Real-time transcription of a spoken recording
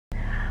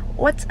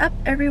What's up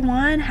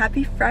everyone?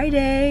 Happy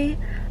Friday.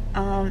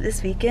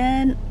 This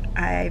weekend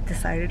I've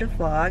decided to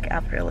vlog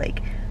after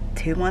like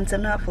 2 months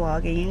of not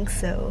vlogging,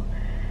 so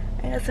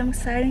I got some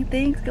exciting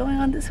things going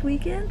on this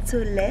weekend, so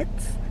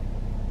let's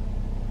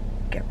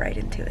get right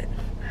into it.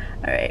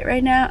 Alright,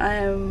 right now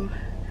I'm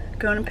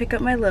going to pick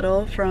up my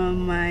little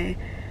from my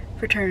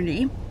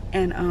fraternity,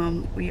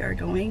 and we are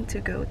going to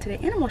go to the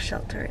animal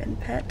shelter and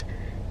pet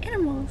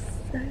animals.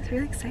 So it's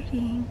really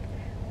exciting.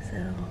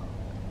 So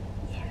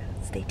yeah,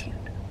 stay tuned.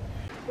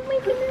 Oh my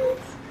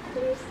goodness,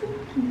 you're so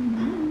cute.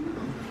 Oh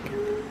my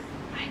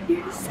god,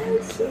 you're so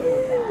cute.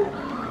 Oh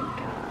my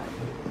god.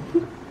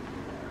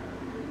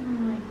 Oh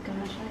my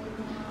gosh, I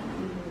love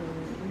you.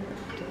 You're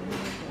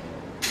adorable.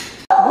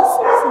 This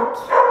is so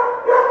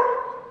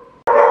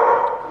cute.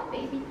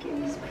 Baby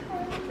goose.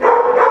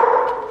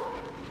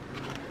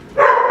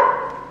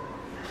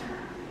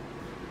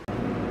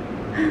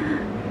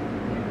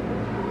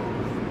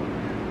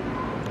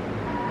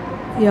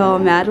 Yo,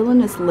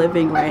 Madeline is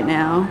living right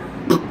now.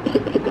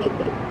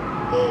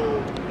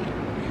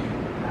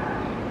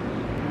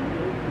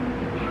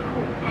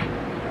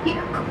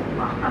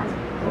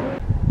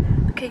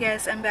 Okay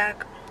guys, I'm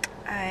back.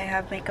 I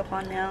have makeup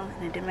on now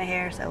and I did my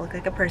hair so I look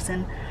like a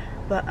person.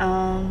 But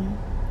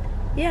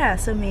yeah,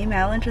 so me and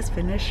Madeline just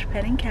finished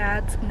petting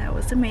cats and that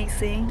was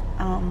amazing.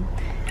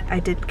 I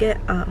did get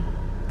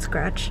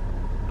scratched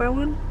by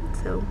one,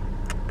 so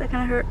that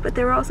kind of hurt, but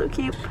they were all so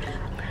cute.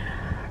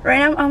 Right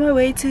now I'm on my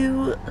way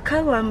to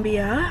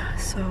Colombia,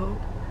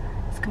 so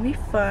it's gonna be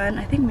fun.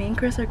 I think me and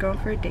Chris are going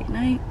for a date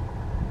night.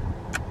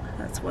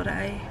 That's what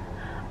I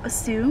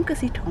assume because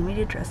he told me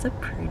to dress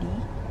up pretty.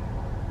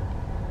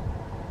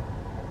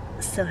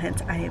 So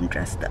hence I am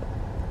dressed up,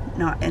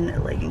 not in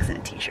leggings and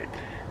a t-shirt.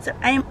 So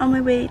I am on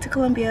my way to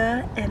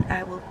Colombia and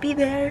I will be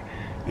there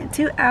in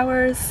 2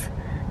 hours,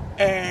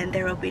 and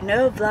there will be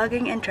no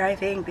vlogging and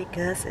driving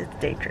because it's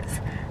dangerous.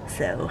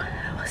 So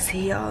I will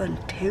see y'all in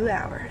 2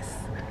 hours.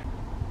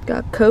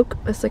 Got Coke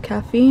as the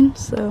caffeine,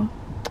 so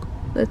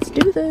let's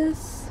do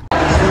this.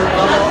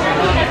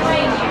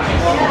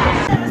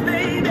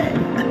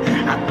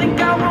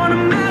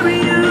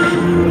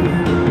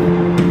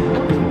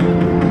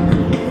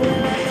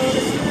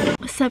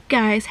 What's up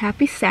guys,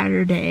 happy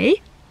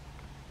Saturday.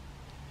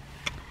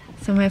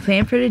 So my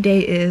plan for today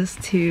is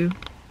to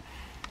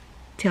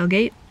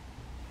tailgate,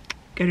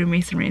 go to a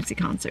Mason Ramsey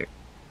concert,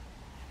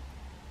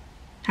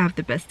 have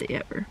the best day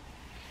ever.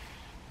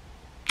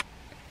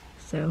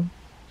 So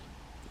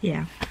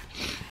yeah.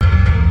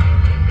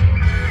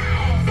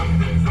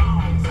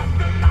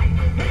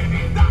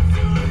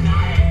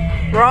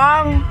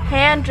 Wrong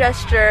hand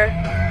gesture.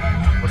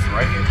 What's the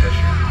right hand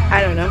gesture?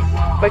 I don't know,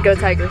 but go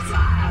Tigers.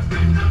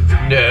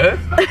 No.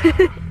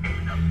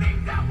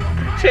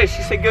 She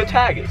said go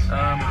Tigers.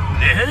 Nah.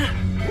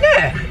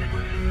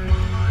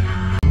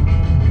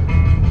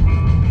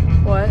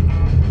 What?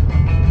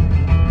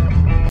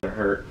 It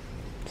hurt.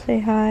 Say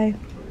hi.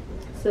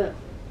 What's up?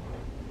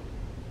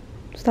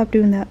 Stop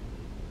doing that.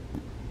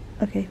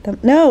 Okay,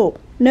 no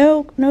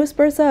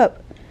spurs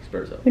up.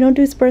 Spurs up. We don't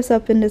do spurs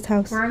up in this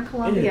house. We're in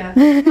Colombia.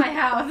 My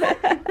house.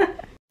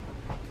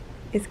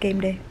 It's game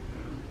day.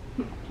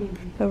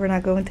 But we're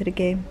not going to the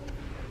game.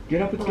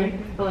 Get up, it's I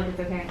feel like it's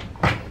okay.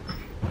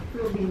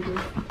 Real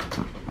dangerous.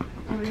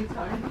 Everybody's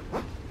fine.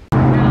 No,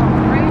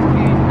 rage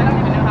cage. I don't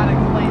even know how to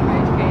explain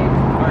rage cage.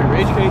 Alright,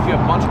 rage cage, you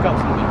have a bunch of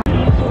cups in the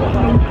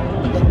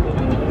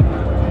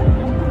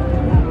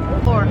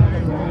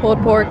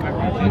Pulled pork.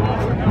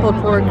 Pulled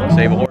pork.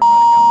 Save a horse.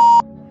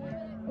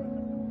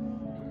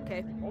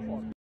 Okay.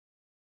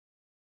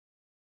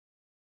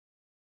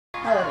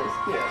 Oh, that is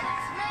cute.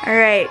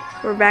 Alright,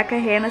 we're back at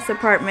Hannah's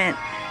apartment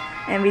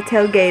and we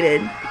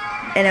tailgated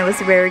and it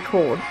was very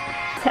cold.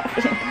 What's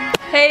happening?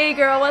 Hey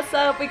girl, what's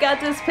up? We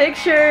got this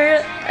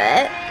picture.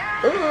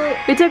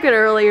 We took it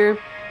earlier.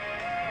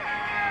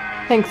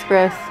 Thanks,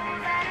 Chris.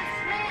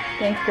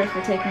 Thanks, Chris,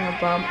 for taking a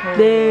bump.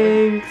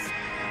 Thanks.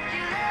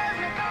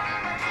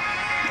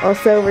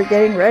 Also, we're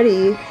getting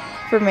ready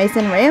for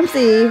Mason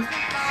Ramsey.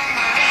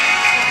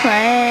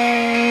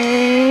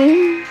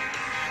 Clang.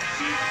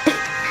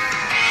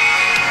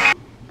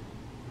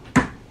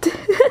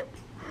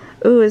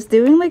 Ooh, it's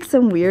doing like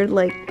some weird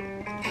like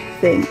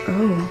thing.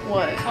 Oh.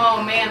 What?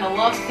 Oh man, the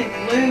Lovesick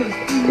Blues.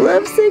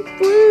 Lovesick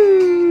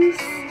Blues.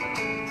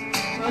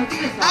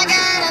 I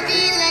got a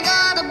feeling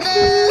all the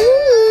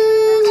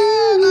blues.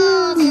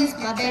 Oh, since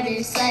my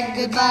baby said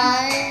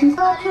goodbye.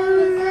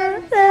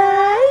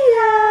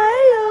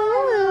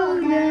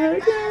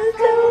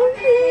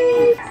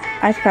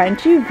 I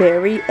find you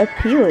very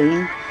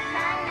appealing.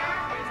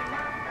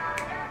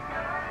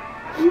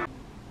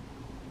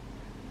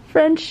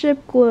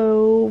 Friendship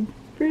globe.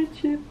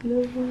 Friendship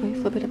globe. Wait,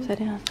 flip it upside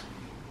down.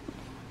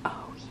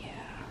 Oh yeah.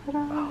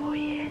 Oh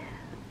yeah.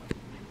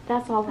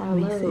 That's all I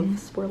Amazing. love.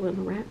 Swirling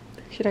around.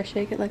 Should I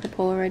shake it like a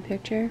Polaroid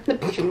picture?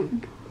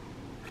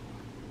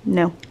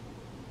 No.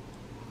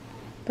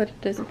 But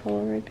it is a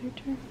Polaroid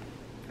picture.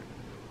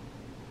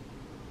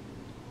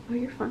 Oh,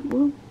 you're fine.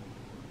 Well,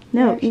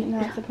 No, You're actually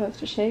not supposed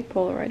to shake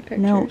Polaroid pictures.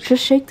 no,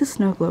 just shake the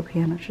snow globe,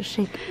 Hannah. Just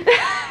shake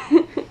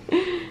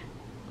it.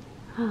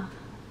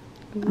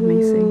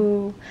 Amazing.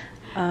 Ooh.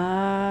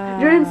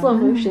 You're in slow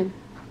motion.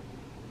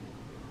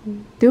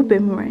 Do a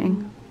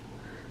boomerang.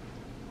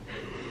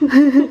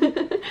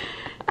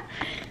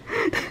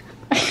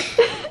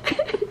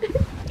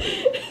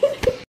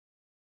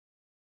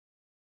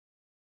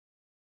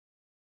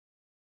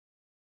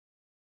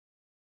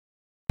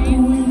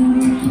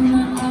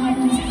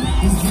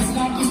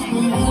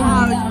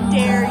 How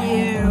dare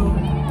you?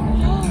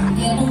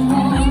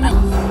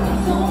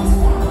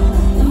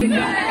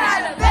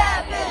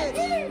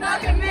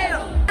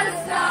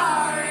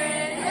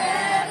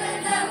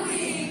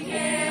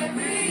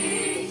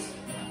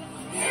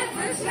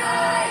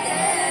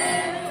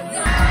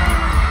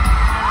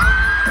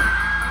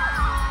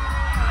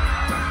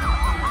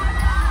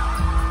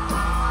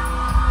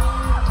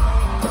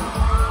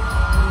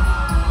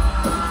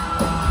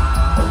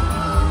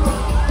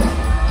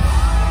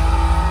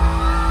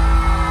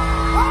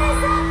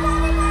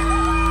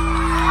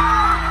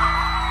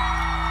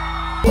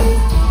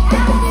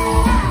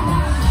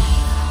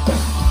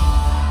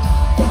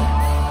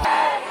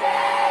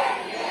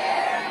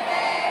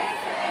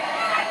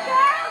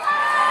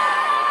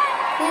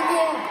 Thank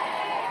you.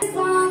 This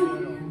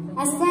song, I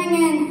sang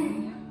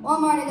in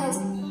one more, and it goes,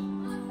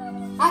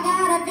 I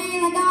got a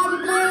feeling all the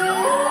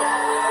blues.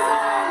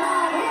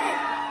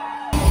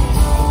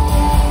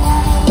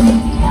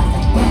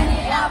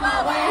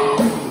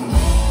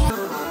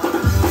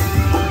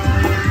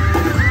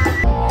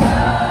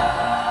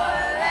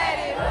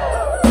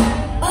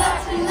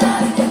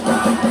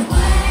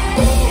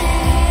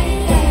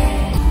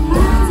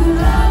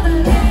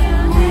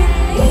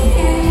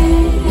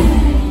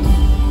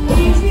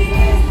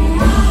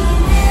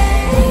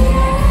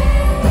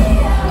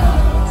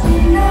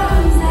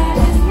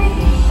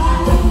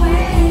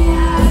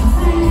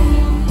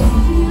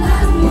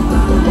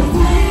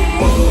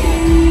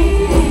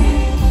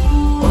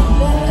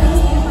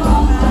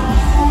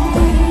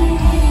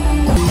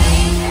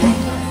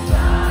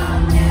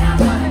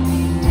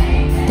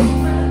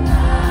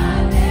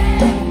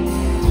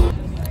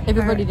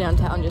 Everybody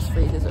downtown just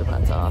freezes their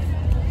butts off.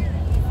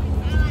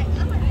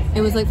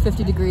 It was like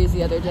 50 degrees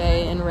the other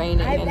day and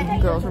raining,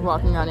 and girls were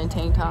walking around in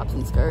tank tops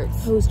and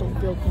skirts. Toes don't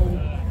feel cold.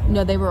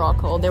 No, they were all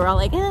cold. They were all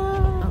like,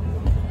 ah.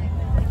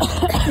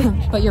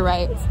 But you're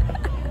right.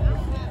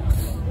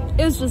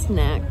 It was just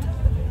nacked.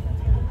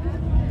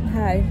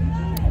 Hi.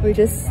 We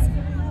just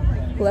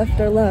left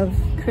our love.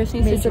 Kris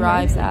needs to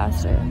drive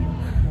faster.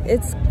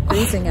 It's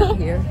freezing out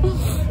here.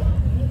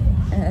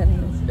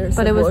 And there's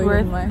But a it was void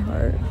worth in my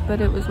heart.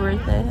 But it was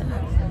worth it.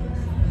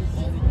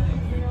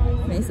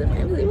 Mason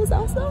Ramsey was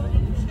awesome.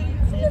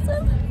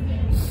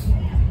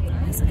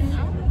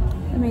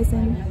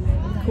 Amazing.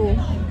 Cool.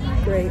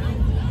 Great.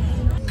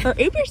 Our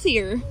Uber's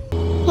here. Hey,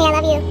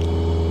 I love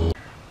you.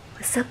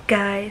 What's up,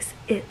 guys?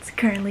 It's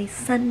currently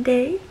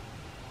Sunday,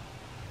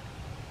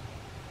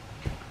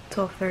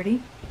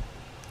 12:30.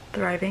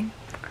 Thriving. Me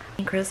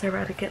and Kris are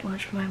about to get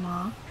lunch with my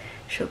mom.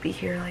 She'll be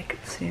here like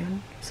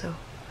soon, so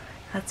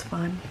that's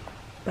fun.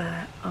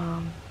 But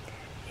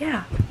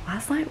yeah,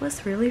 last night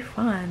was really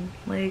fun.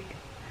 Like,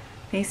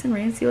 Mason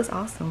Ramsey was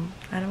awesome.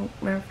 I don't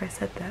remember if I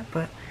said that,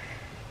 but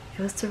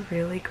it was a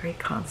really great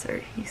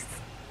concert. He's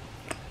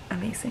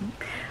amazing.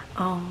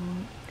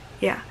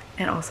 Yeah,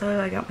 and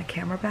also I got my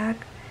camera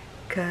back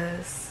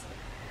because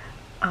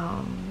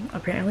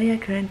apparently I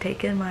couldn't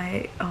take in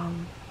my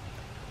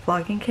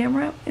vlogging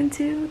camera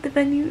into the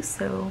venue,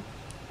 so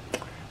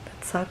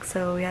that sucks.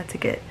 So we had to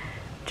get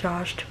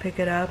Josh to pick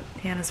it up,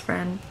 Hannah's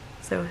friend.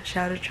 So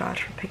shout out to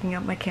Josh for picking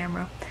up my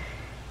camera,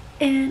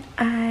 and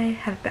I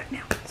have it back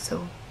now.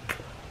 So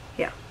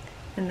yeah,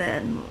 and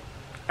then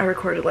I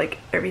recorded like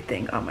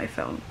everything on my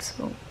phone,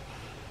 so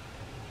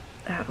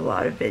I have a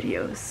lot of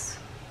videos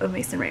of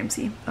Mason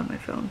Ramsey on my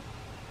phone.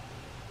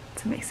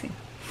 It's amazing.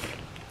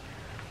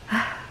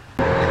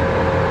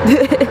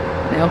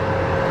 No.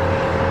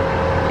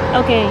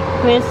 Okay,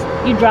 Kris,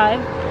 you drive.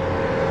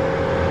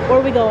 Where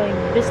are we going?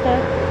 Vista?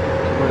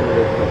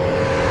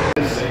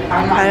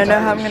 I don't know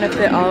how I'm gonna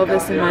fit all of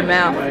this in my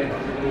mouth.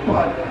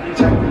 But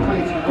technically,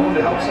 if you're going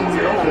to help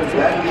somebody else,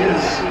 that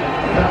is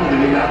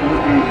founding that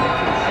would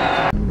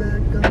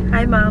be.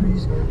 Hi, Mom.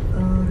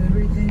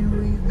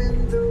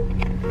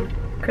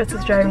 Kris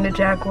is driving the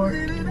Jaguar.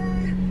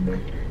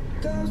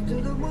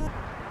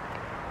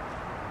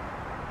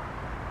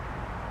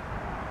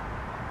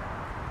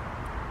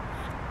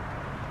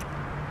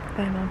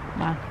 Bye, Mom.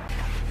 Wow.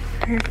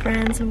 Alright,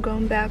 friends, I'm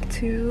going back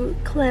to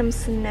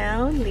Clemson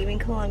now, leaving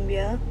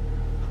Columbia.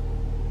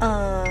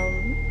 That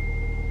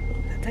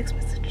text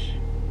message.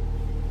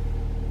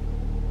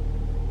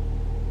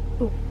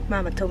 Oh,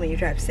 Mama told me to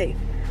drive safe.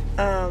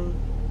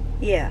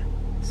 Yeah,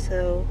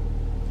 so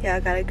yeah, I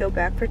gotta go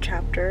back for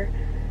chapter.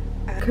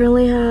 I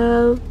currently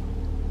have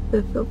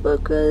the fill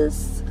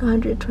focus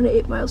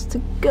 128 miles to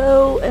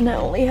go, and I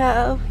only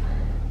have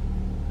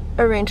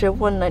a range of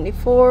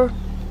 194.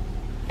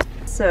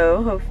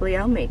 So hopefully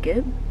I'll make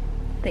it.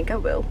 I think I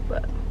will,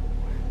 but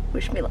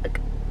wish me luck.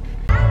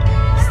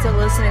 still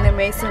listening to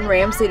Mason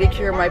Ramsey to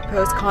cure my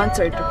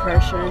post-concert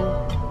depression.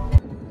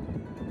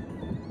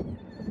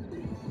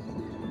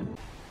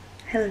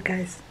 Hello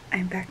guys,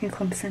 I'm back in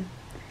Clemson,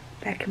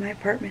 back in my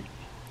apartment,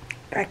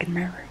 back in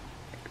my room.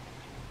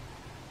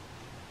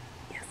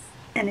 Yes,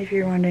 and if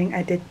you're wondering,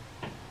 I did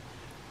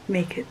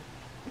make it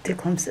to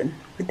Clemson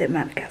with the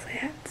amount of gas I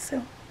had,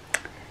 so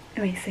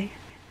amazing.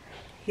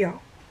 Yo,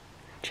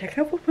 check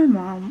out what my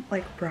mom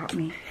like brought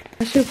me.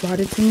 She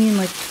brought it to me in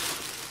like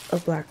a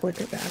black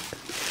liquor bag.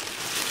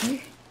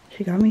 Okay.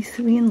 She got me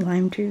sweet and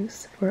lime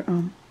juice for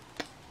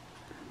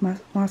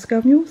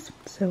Moscow mules,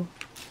 so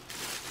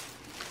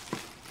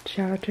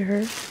shout out to her,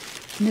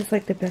 and it's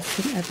like the best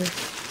thing ever.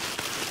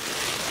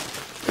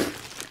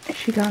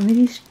 She got me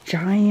these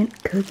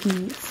giant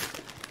cookies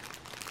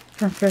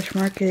from Fresh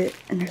Market,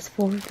 and there's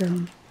 4 of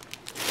them,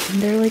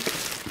 and they're like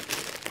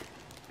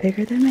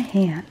bigger than my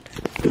hand.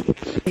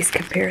 Face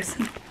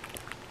comparison,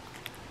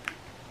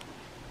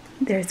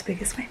 they're as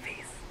big as my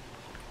face.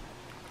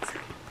 So,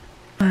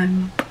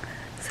 I'm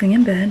sitting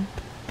in bed,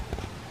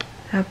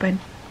 have my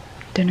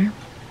dinner,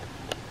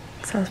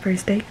 Salisbury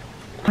steak,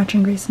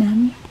 watching Grey's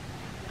Anatomy.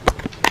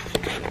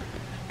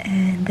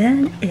 And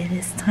then it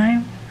is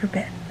time for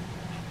bed,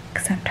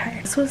 because I'm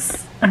tired. This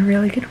was a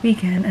really good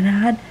weekend, and I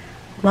had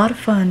a lot of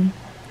fun.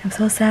 I'm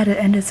so sad it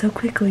ended so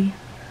quickly,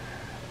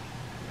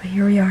 but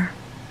here we are.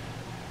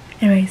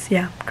 Anyways,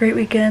 yeah, great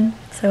weekend,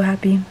 so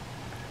happy.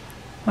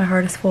 My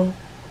heart is full.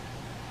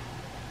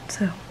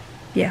 So,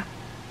 yeah,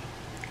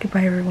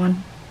 goodbye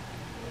everyone.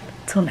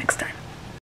 Till next time.